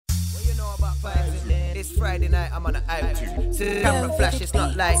It's Friday night, I'm on an out. See the camera flash, it's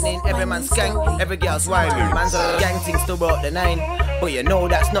not lightning. Every man's skank, every girl's whining. Man's on a gang thing, still brought the 9. But you know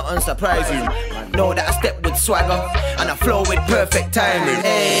that's not unsurprising. Know that I step with swagger and I flow with perfect timing.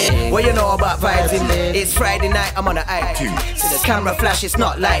 Hey, what you know about vibes in there? It's Friday night, I'm on an out. See the camera flash, it's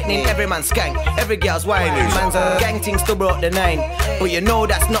not lightning. Every man's skank, every girl's whining. Man's on a gang thing, still brought the 9. But you know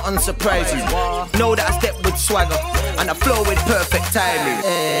that's not unsurprising. Know that I step with swagger and I flow with perfect timing.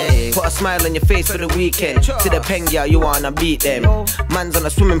 Hey, put a smile on your face for the weekend. To the pen, girl, you wanna beat them. Man's on a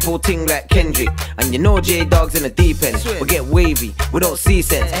swimming pool ting like Kendrick. And you know J-Dogg's in the deep end. We get wavy, we don't see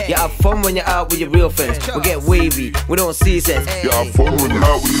sense. You have fun when you're out with your real friends. We get wavy, we don't see sense. You have fun when you're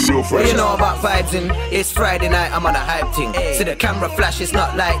out with your real friends. What you know about vibes in? It's Friday night, I'm on a hype ting. See the camera flash, it's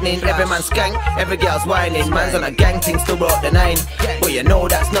not lightning. Every man's skank, every girl's whining. Man's on a gang ting, still brought the 9. But you know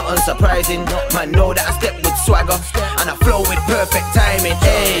that's not unsurprising. Man, know that I step with swagger and I flow with perfect timing.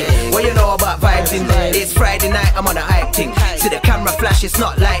 Hey, what you know about vibes in? It's Friday night, I'm on a hype ting. See the camera flash, it's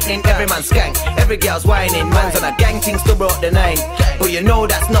not lightning. Every man's skank, every girl's whining. Man's on a gang ting, still brought the 9. But you know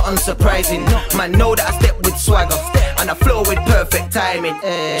that's not unsurprising. Man, know that I step with swagger and I flow with perfect timing.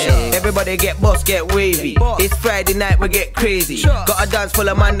 Hey, everybody get boss, get wavy. It's Friday night, we get crazy. Got a dance full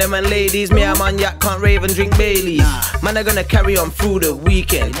of man, them and ladies. Me and man, yak can't rave and drink Baileys. Man, are gonna carry on through the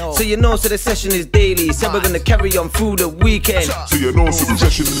weekend. So you know, so the session is daily. So we're gonna carry on through the weekend. So you know, so the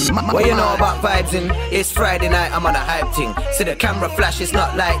session is... What you know about vibes in? It's Friday night, I'm on a hype ting. See the camera flash, it's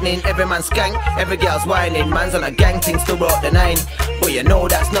not lightning. Every man's skank, every girl's whining. Man's on a gang ting, still brought the 9. But you know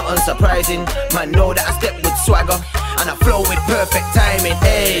that's not unsurprising. Man, know that I step with swagger and I flow with perfect timing.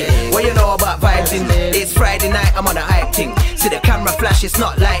 Hey, what you know about vibes in? It's Friday night, I'm on a hype ting. See the camera flash, it's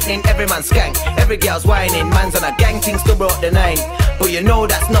not lightning. Every man's skank, every girl's whining. Man's on a gang ting, still brought the 9. But you know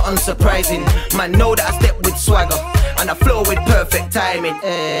that's not unsurprising. Man, know that I step with swagger and I flow with perfect timing.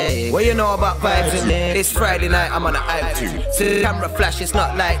 Hey, what you know about vibes in there? It's Friday night, I'm on a hype ting. See the camera flash, it's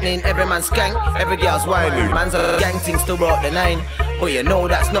not lightning. Every man's skank, every girl's whining. Man's on a gang ting, still brought the 9. But you know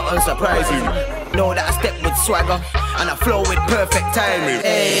that's not unsurprising. Know that I step with swagger and I flow with perfect timing.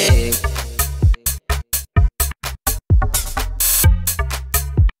 Hey.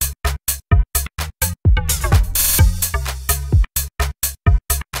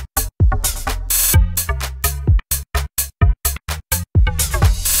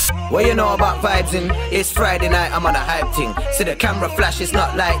 What you know about vibes in? It's Friday night, I'm on a hype ting. See the camera flash, it's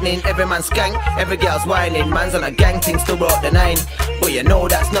not lightning. Every man's skank, every girl's whining. Man's on a gang ting, still brought the 9. But you know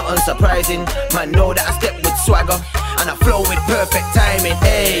that's not unsurprising. Man, know that I step with swagger and I flow with perfect timing.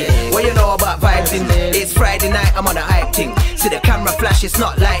 Hey, what you know about vibes in? It's Friday night, I'm on a hype ting. See the camera flash, it's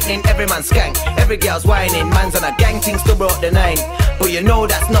not lightning. Every man's skank, every girl's whining. Man's on a gang ting, still brought the 9. But you know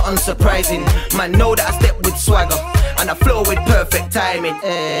that's not unsurprising. Man, know that I step with swagger and I flow with perfect timing.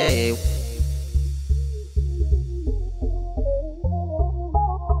 Hey.